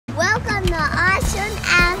the awesome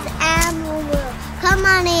as animal world. Come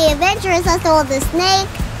on the adventures with all the snake,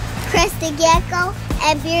 Crested Gecko,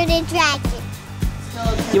 and bearded dragon.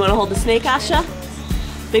 You want to hold the snake, Asha?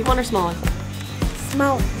 Big one or small one?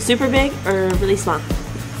 Small. Super big or really small?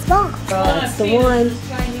 Small. That's the one.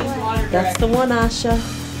 That's the one, Asha.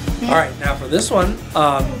 Alright, now for this one,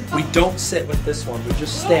 we don't sit with this one, we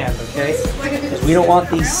just stand, okay? Because we don't want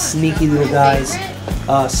these sneaky little guys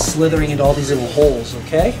slithering into all these little holes,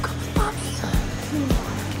 okay?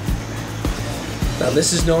 Now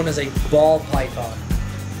this is known as a ball python.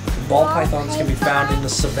 Ball pythons can be found in the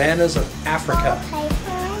savannas of Africa.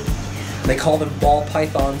 They call them ball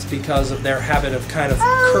pythons because of their habit of kind of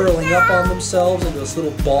curling up on themselves into this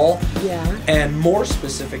little ball. Yeah. And more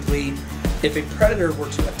specifically, if a predator were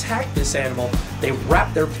to attack this animal, they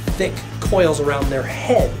wrap their thick coils around their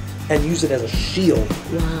head and use it as a shield.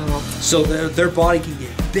 Wow. So their body can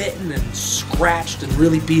get bitten and scratched and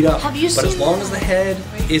really beat up. Have you but as seen long as the head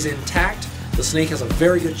is intact, the snake has a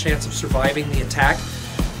very good chance of surviving the attack.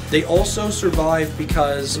 They also survive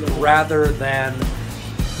because rather than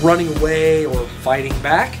running away or fighting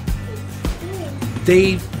back,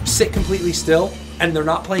 they sit completely still and they're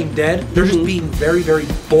not playing dead. They're just being very, very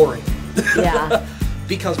boring. Yeah.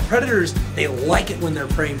 Because predators, they like it when their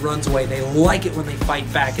prey runs away. They like it when they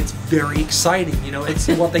fight back. It's very exciting, you know. It's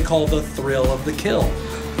what they call the thrill of the kill.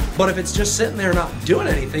 But if it's just sitting there not doing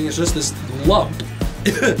anything, it's just this lump.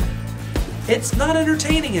 It's not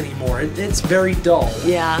entertaining anymore. It's very dull.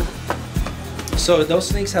 Yeah. So those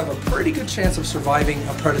snakes have a pretty good chance of surviving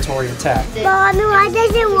a predatory attack. Mommy, why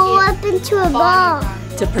does it roll up into a ball?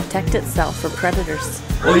 To protect itself from predators.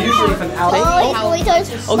 Well, usually if an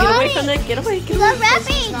alligator... Oh, get away from it. Get away. Get away. Look,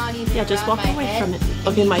 Rappy. Yeah, just walk away from it.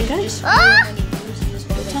 Okay, Micah. Oh,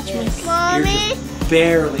 Don't touch me. You're Mommy. just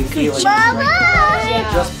barely feeling Mama.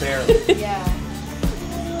 it. Just barely. Yeah.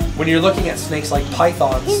 When you're looking at snakes like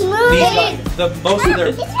pythons, He's these moving. guys, most of their,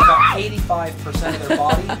 about 85% of their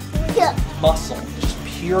body, muscle, just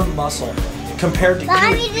pure muscle. Compared to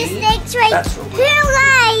Mommy, you and the me, snake's right that's here.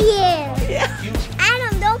 Yeah.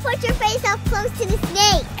 Adam, don't put your face up close to the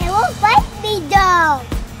snake. It won't bite me though.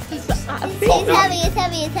 It's heavy, it's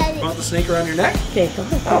heavy, it's heavy. You want the snake around your neck? Okay, go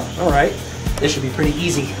ahead. Oh, all right. This should be pretty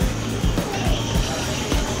easy.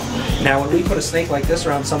 Now, when we put a snake like this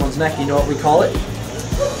around someone's neck, you know what we call it?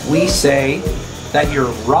 We say that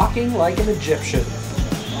you're rocking like an Egyptian.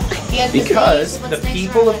 Because the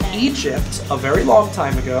people of Egypt, a very long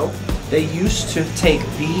time ago, they used to take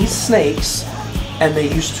these snakes and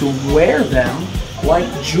they used to wear them like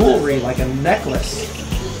jewelry, like a necklace.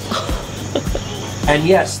 And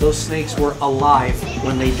yes, those snakes were alive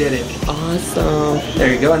when they did it. Awesome.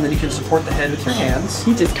 There you go, and then you can support the head with your hands.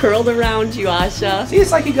 He just curled around you, Asha. See,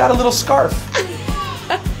 it's like you got a little scarf.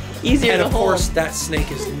 Easier And to of hold. course, that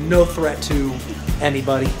snake is no threat to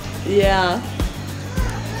anybody. Yeah.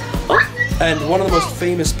 And one of the most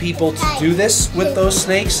famous people to do this with those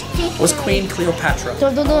snakes was Queen Cleopatra.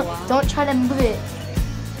 Don't try to move it.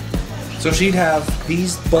 So she'd have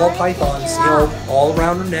these ball pythons, you know, all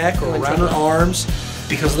around her neck or around her arms.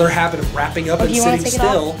 Because of their habit of wrapping up and sitting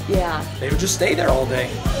still, Yeah. they would just stay there all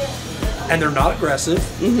day. And they're not aggressive.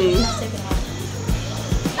 Did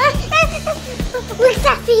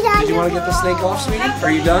you want to get the snake off, sweetie?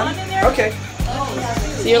 Are you done? Okay.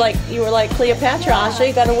 So you were like Cleopatra, Asha.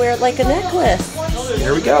 You gotta wear it like a necklace.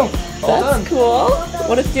 Here we go. All That's done. cool.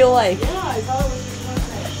 What does it feel like?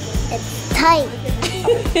 It's tight.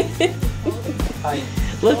 Hi.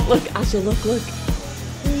 Look, Asha, look.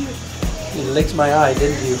 You licked my eye,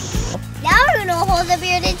 didn't you? Now we're gonna hold the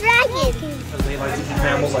bearded dragon. Because they like to eat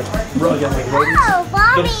mammals like rodents. Oh, The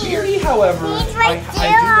Bobby. beardy, however, These I right do know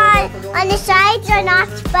there on the sides are not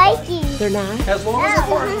spiky. They're not. as long as the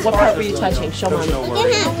part What part were you touching? Show there's me. no Look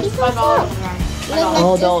worry. at him. He's so soft.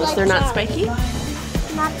 Oh, those. They're not spiky? Not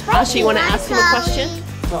spiky. Asha, you want to ask him a question?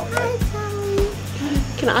 Oh,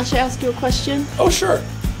 Can Asha ask you a question? oh, sure.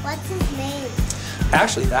 What's his name?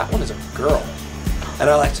 Actually, that one is a girl. And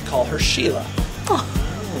I like to call her Sheila.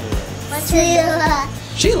 What's Sheila?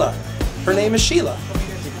 Sheila. Her name is Sheila.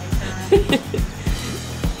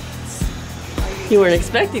 You weren't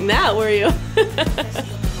expecting that, were you?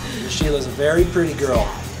 Sheila's a very pretty girl.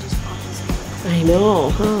 I know,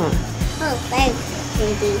 huh? Oh, thanks,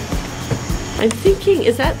 baby. I'm thinking,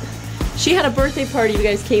 she had a birthday party, you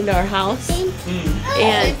guys came to our house,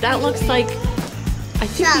 and that looks like, I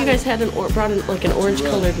think you guys had brought in like an orange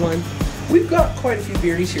colored one. We've got quite a few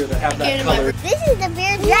beardies here that have that color. This is the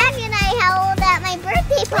bearded dragon I held at my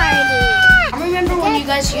birthday party. I remember when you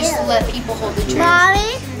guys used to let people hold the tree.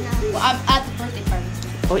 Mommy? Well, I'm at the birthday party.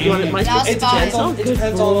 Oh, you wanted my That was It depends on, Good it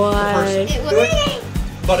depends on the person. It was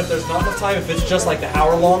But if there's not enough time, if it's just like the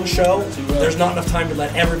hour-long show, there's not enough time to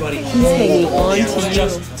let everybody hanging hold all the on animals, to you.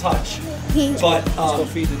 just a touch. But if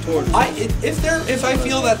I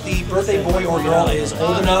feel that the birthday boy or girl is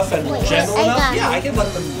old enough and gentle enough, yeah, I can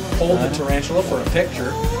let them hold the tarantula for a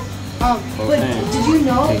picture. But did you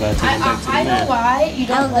know? I know why you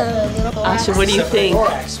don't let the little boy. Asha, what do you Except for the think?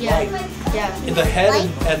 thorax, right? Yeah. In the head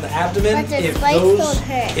and the abdomen,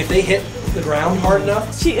 if they hit the ground hard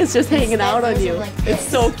enough, She is just hanging out on you. It's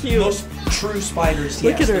so cute. most true spiders,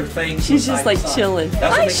 Look yes, at her. their fangs She's go just side like to side. chilling. That's Hi,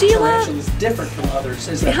 what makes Sheila. tarantulas different from others.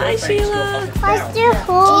 Is that Hi, their fangs go Sheila. up and What's down. your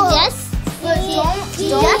hole? But don't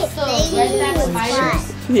the redback spiders.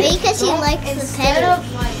 Yeah. Because she likes the Instead pet. of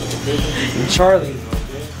like. And Charlie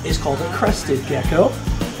is called a crested gecko,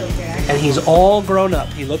 and he's all grown up.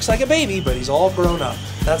 He looks like a baby, but he's all grown up.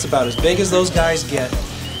 That's about as big as those guys get.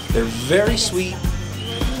 They're very sweet,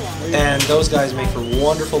 and those guys make for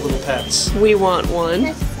wonderful little pets. We want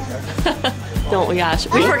one. Don't we, Ash?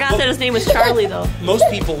 We forgot that his name was Charlie, though. Most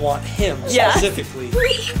people want him Yeah. specifically,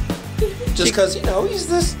 just because he's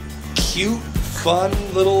this cute, fun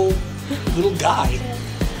little guy.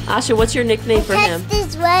 Asha, what's your nickname for him?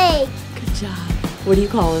 Text this way. Good job. What do you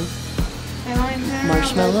call him?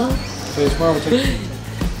 Marshmallow?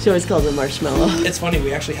 She always calls him Marshmallow. It's funny,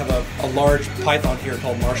 we actually have a large python here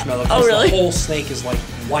called Marshmallow. Oh, really? The whole snake is like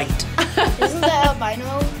white. Isn't the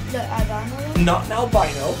albino? The albino? Not an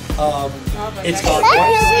albino. It's got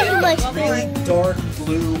white skin, really dark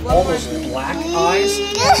blue, almost black eyes.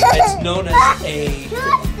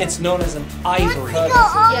 It's known as an ivory. Go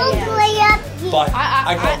all the way up. But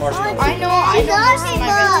I call it Marshmallow. I know this is my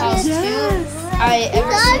reptiles too.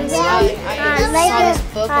 Ever since I saw this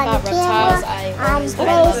book about reptiles, I always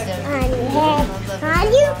loved them.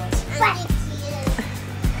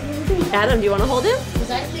 Adam, do you want to hold him?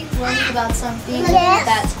 Because I think learning about something Yes.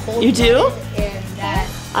 that's cold. You do? And that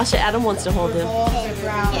Asha, Adam wants to hold him. revolves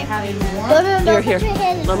around having warmth. Here,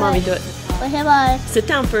 here. Let mommy do it. Sit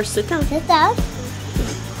down first. Sit down. Sit down.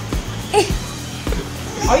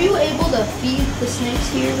 Are you able to feed the snakes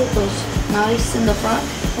here with those mice in the front?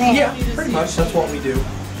 Yeah, pretty much. That's what we do.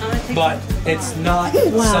 But it's not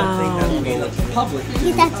something that we let the public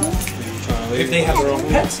do. If they have their own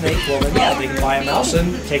pet snake, well then yeah, they can buy a mouse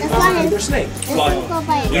and take them out their snake. But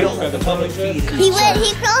we don't let the public feed it. He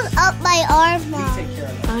crawls up my arm, Mom. Take care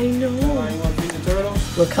of that. I know.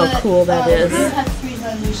 Look how cool that We is. have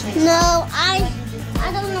 300 snakes. No, I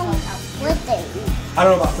don't know what they eat. I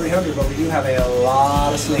don't know about 300, but we do have a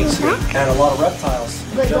lot of snakes here and a lot of reptiles.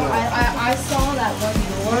 But I saw that one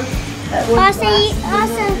door. That one Asha, glass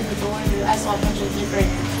Asha. window through the door, and I saw a bunch of different.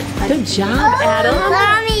 Good job, Adam.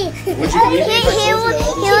 Mommy, Would you believe me if I told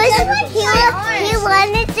you that he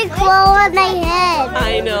wanted to crawl on my head.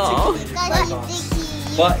 I know.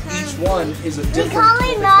 But each one is a We different. call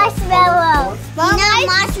it marshmallow. Not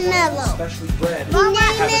marshmallow. Specially bred. Mama,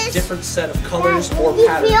 Have a Miss- different set of colors or He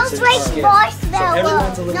patterns feels in like their skin. marshmallow. So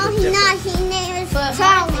everyone's a little No, bit he's different. not. His name is But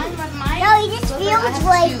Charlie. mine, No, he just feels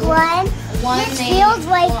like one. One It name. feels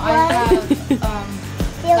like well, Feels I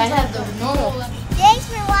like have the normal. Thanks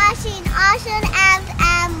for watching Asha and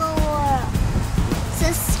Animal World.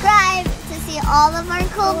 Subscribe to see all of our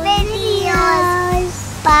cool videos.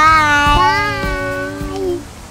 Bye.